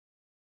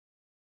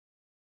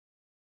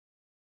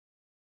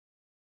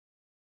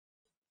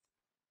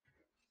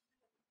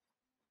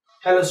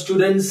Hello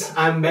students,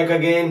 I am back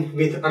again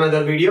with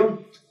another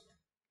video.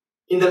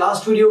 In the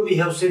last video we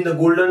have seen the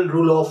golden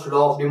rule of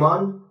law of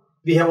demand.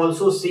 We have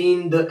also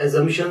seen the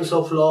assumptions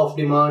of law of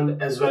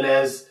demand as well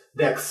as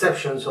the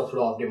exceptions of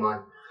law of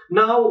demand.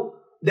 Now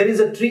there is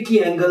a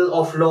tricky angle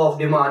of law of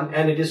demand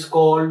and it is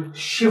called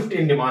shift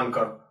in demand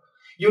curve.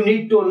 You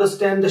need to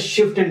understand the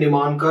shift in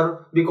demand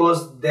curve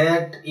because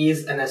that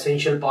is an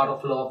essential part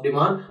of law of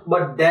demand,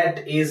 but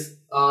that is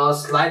a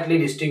slightly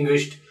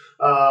distinguished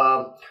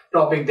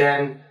topic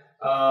than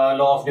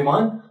law of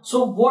demand.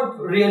 So what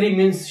really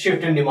means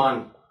shift in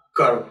demand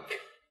curve?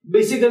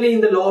 Basically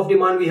in the law of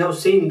demand we have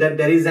seen that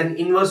there is an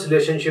inverse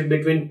relationship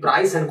between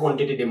price and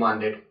quantity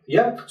demanded.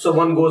 Yeah, so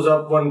one goes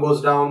up, one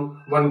goes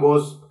down, one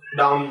goes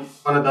down,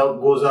 another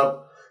goes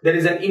up. There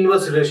is an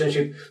inverse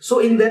relationship. So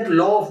in that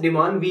law of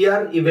demand we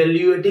are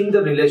evaluating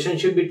the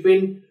relationship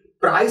between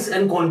price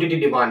and quantity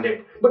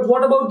demanded. But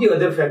what about the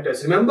other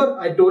factors? Remember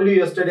I told you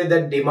yesterday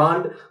that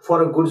demand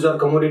for a goods or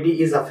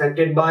commodity is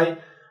affected by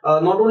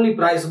not only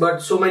price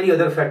but so many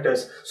other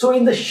factors. So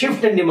in the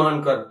shift in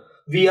demand curve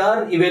we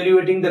are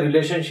evaluating the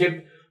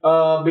relationship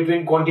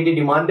between quantity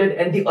demanded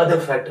and the other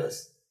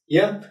factors.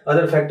 Yeah,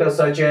 other factors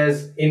such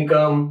as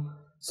income,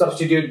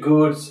 substitute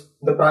goods,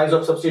 the price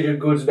of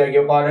substitute goods, beg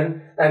your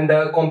pardon, and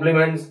the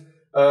complements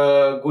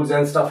goods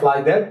and stuff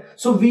like that.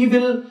 So we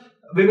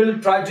will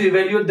try to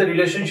evaluate the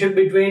relationship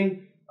between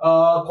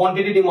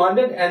quantity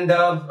demanded and the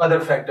other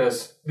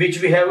factors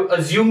which we have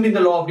assumed in the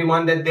law of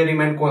demand that they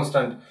remain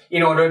constant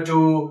in order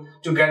to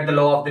get the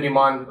law of the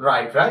demand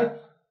right.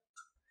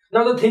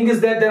 Now the thing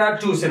is that there are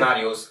two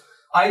scenarios.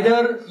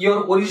 Either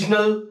your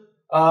original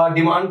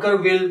demand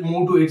curve will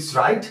move to its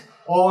right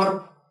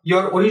or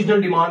your original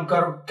demand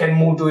curve can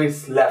move to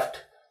its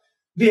left.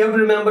 We have to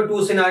remember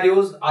two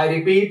scenarios. I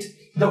repeat,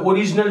 the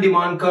original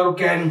demand curve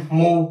can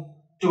move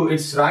to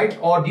its right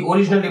or the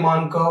original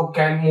demand curve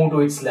can move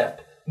to its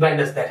left. When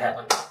does that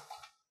happen?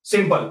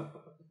 Simple.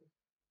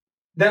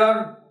 There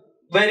are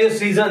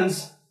various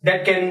reasons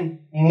that can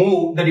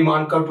move the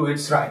demand curve to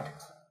its right.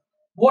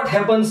 What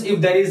happens if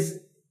there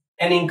is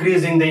an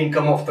increase in the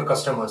income of the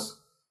customers?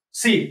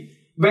 See,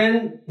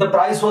 when the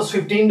price was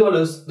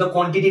 $15, the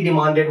quantity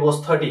demanded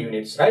was 30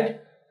 units,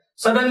 right?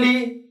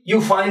 Suddenly, you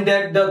find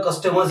that the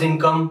customer's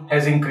income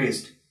has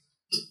increased.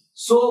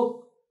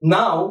 So,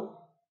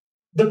 now,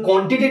 the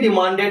quantity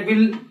demanded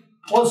will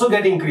also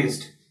get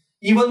increased,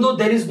 even though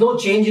there is no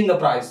change in the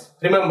price.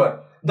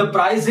 Remember, the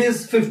price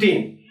is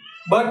 15,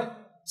 but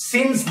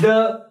since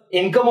the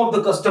income of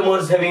the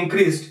customers have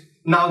increased,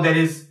 now there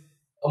is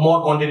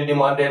more quantity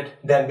demanded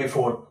than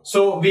before.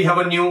 So we have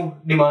a new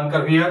demand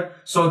curve here.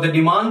 So the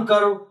demand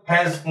curve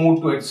has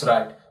moved to its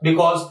right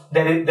because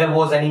there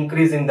was an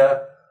increase in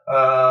the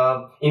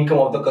income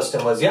of the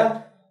customers.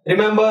 Yeah,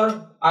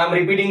 remember I am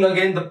repeating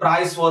again, the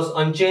price was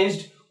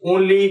unchanged,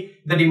 only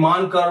the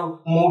demand curve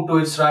moved to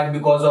its right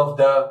because of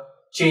the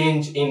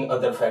change in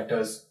other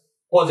factors,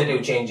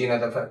 positive change in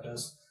other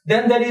factors.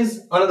 Then there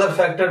is another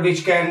factor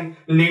which can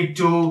lead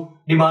to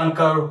demand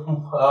curve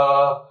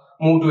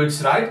move to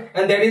its right,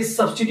 and that is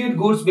substitute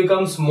goods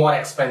becomes more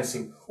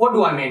expensive. What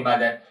do I mean by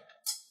that?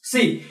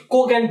 See,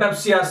 Coke and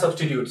Pepsi are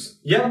substitutes.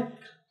 Yeah.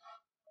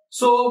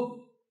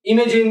 So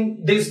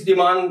imagine this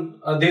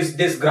demand,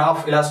 this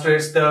graph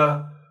illustrates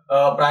the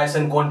price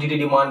and quantity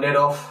demanded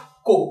of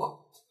Coke.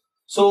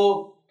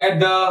 So at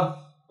the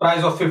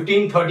price of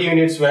 15, 30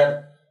 units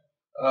were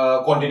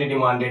quantity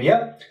demanded.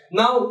 Yeah.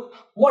 Now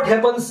what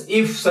happens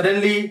if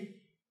suddenly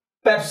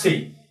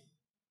Pepsi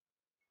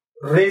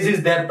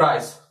raises their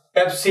price?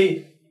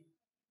 Pepsi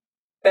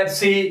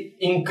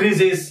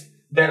increases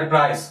their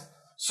price.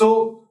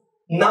 So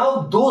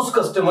now those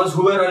customers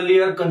who were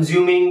earlier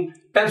consuming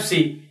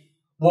Pepsi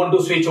want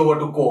to switch over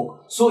to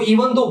Coke. So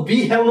even though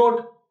we have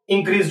not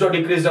increased or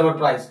decreased our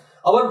price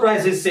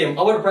is same,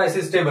 our price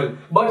is stable.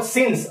 But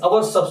since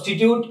our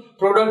substitute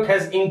product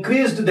has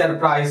increased their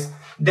price,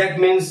 that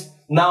means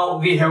now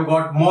we have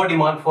got more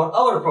demand for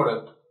our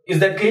product. Is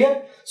that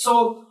clear?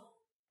 So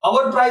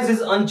our price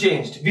is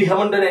unchanged. We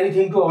haven't done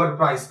anything to our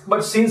price.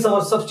 But since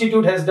our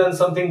substitute has done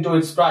something to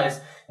its price,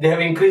 they have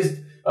increased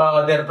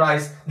their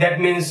price. That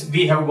means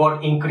we have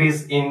got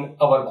increase in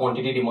our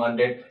quantity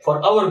demanded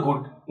for our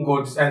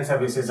goods and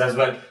services as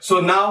well. So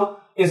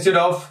now instead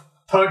of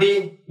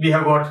 30, we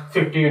have got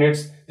 50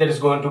 units that is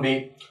going to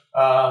be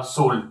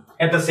sold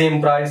at the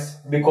same price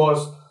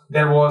because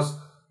there was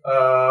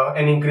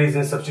an increase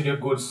in substitute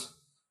goods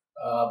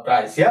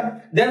price.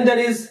 Yeah. Then there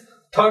is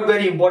third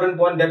very important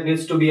point that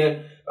needs to be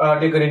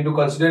taken into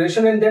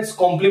consideration, and that's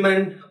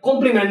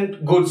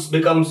complement goods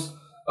becomes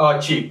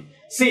cheap.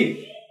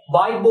 See,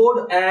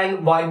 whiteboard and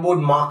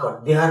whiteboard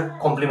marker, they are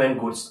complement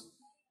goods.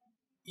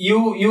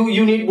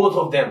 You need both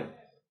of them,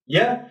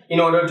 yeah, in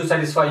order to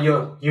satisfy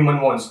your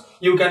human wants.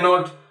 You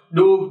cannot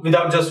do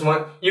without just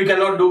one. You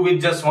cannot do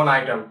with just one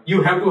item.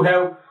 You have to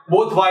have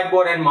both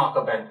whiteboard and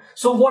marker pen.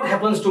 So what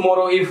happens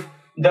tomorrow if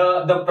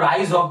the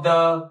price of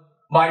the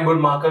whiteboard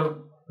marker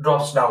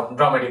drops down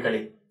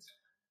dramatically?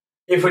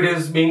 If it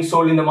is being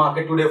sold in the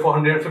market today for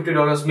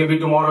 $150, maybe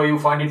tomorrow you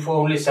find it for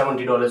only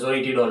 $70 or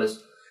 $80.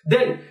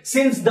 Then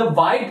since the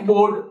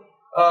whiteboard,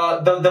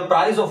 the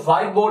price of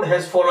whiteboard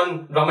has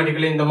fallen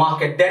dramatically in the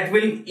market, that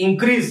will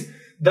increase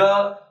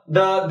the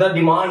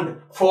demand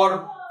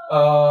for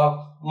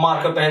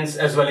marker pens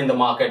as well in the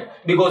market,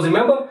 because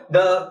remember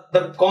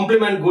the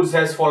complement goods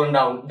has fallen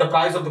down, the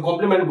price of the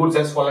complement goods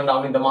has fallen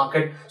down in the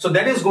market, so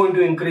that is going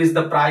to increase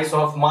the price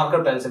of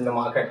marker pens in the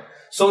market.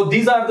 So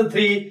these are the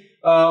three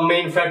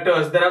main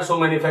factors. There are so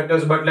many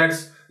factors, but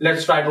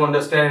let's try to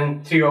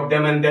understand three of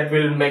them, and that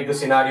will make the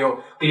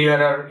scenario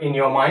clearer in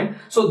your mind.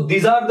 So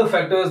these are the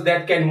factors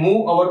that can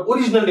move our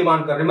original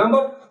demand curve.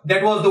 Remember,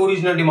 that was the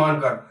original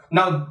demand curve.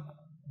 Now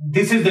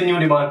this is the new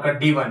demand curve,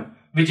 D1,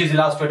 which is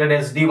illustrated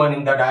as D1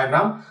 in the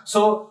diagram.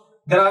 So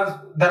there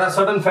are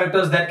certain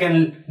factors that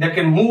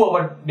can move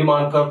our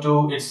demand curve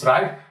to its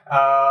right,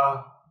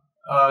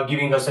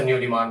 giving us a new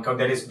demand curve,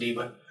 that is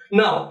D1.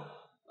 Now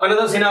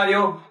another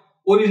scenario,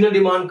 original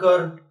demand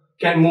curve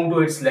can move to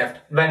its left.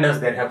 When does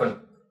that happen?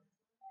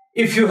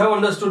 If you have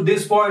understood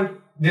this point,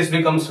 this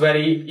becomes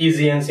very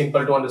easy and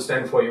simple to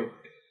understand for you.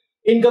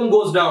 Income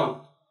goes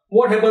down.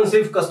 What happens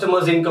if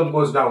customers' income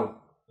goes down?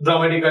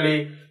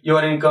 Dramatically,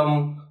 your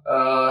income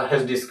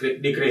has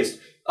decreased.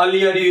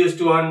 Earlier you used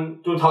to earn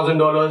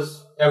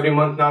 $2,000 every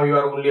month. Now you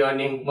are only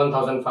earning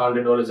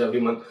 $1,500 every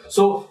month.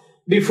 So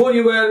before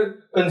you were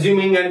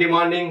consuming and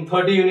demanding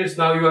 30 units,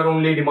 now you are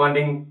only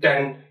demanding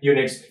 10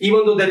 units.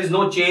 Even though there is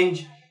no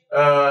change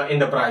in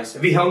the price,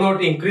 we have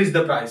not increased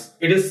the price,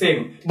 it is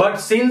same. But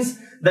since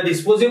the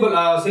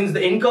since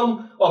the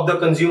income of the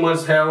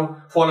consumers have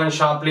fallen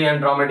sharply and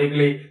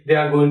dramatically, they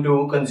are going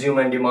to consume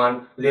and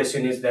demand less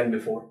units than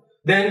before.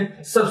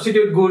 Then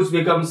substitute goods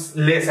becomes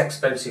less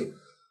expensive.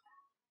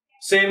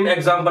 Same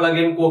example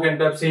again, Coke and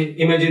Pepsi.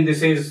 Imagine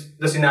this is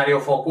the scenario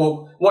for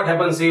Coke. What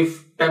happens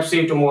if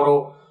Pepsi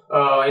tomorrow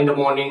in the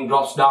morning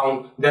drops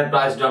down their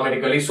price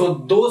dramatically? So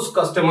those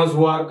customers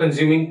who are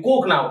consuming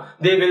Coke now,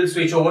 they will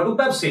switch over to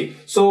Pepsi.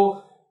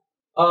 So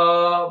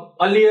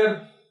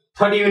earlier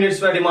 30 units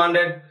were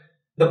demanded.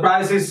 The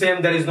price is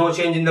same, there is no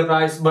change in the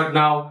price, but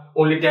now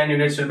only 10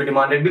 units will be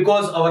demanded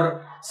because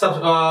our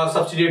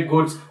substitute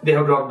goods, they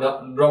have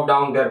dropped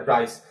down their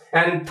price.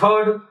 And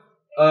third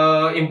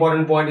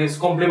important point is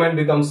complement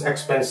becomes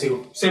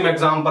expensive. Same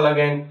example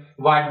again,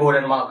 whiteboard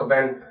and marker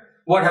pen.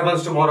 What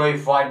happens tomorrow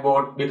if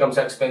whiteboard becomes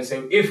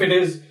expensive? If it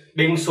is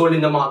being sold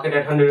in the market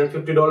at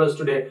 $150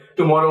 today,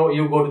 tomorrow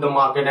you go to the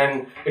market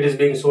and it is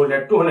being sold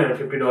at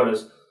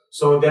 $250.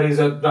 So there is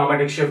a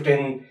dramatic shift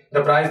in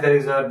the price, there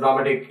is a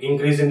dramatic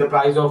increase in the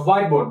price of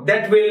whiteboard.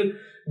 That will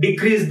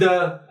decrease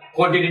the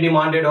quantity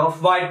demanded of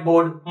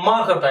whiteboard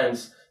marker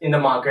pens in the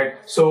market.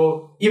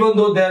 So even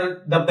though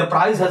the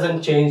price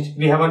hasn't changed,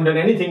 we haven't done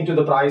anything to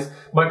the price,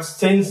 but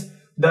since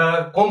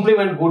the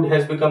complement good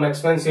has become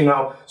expensive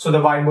now, so the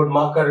whiteboard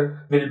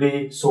marker will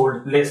be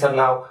sold lesser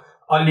now.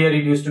 Earlier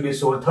it used to be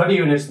sold 30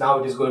 units, now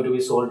it is going to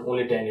be sold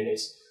only 10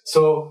 units.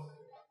 So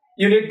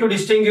you need to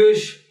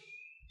distinguish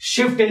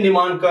shift in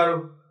demand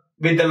curve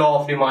with the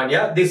law of demand.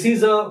 Yeah, this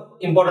is a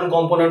important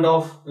component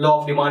of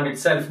law of demand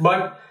itself,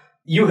 but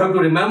you have to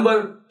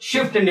remember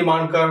shift in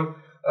demand curve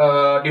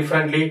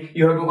differently.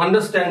 You have to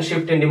understand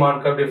shift in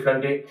demand curve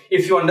differently.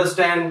 If you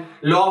understand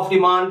law of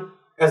demand,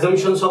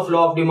 assumptions of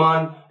law of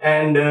demand,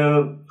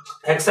 and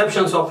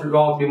exceptions of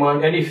law of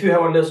demand, and if you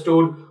have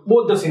understood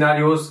both the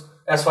scenarios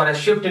as far as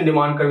shift in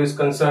demand curve is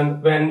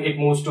concerned, when it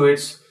moves to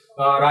its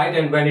right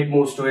and when it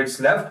moves to its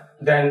left,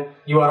 then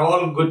you are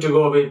all good to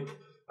go with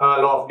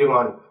law of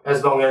demand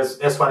as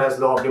far as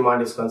law of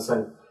demand is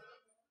concerned.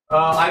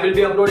 I will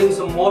be uploading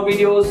some more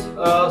videos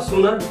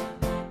sooner.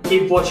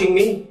 Keep watching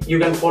me. You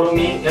can follow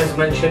me as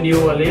mentioned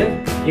you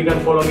earlier. You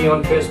can follow me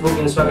on Facebook,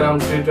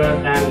 Instagram, Twitter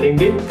and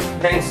LinkedIn.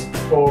 Thanks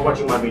for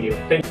watching my video.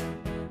 Thank you.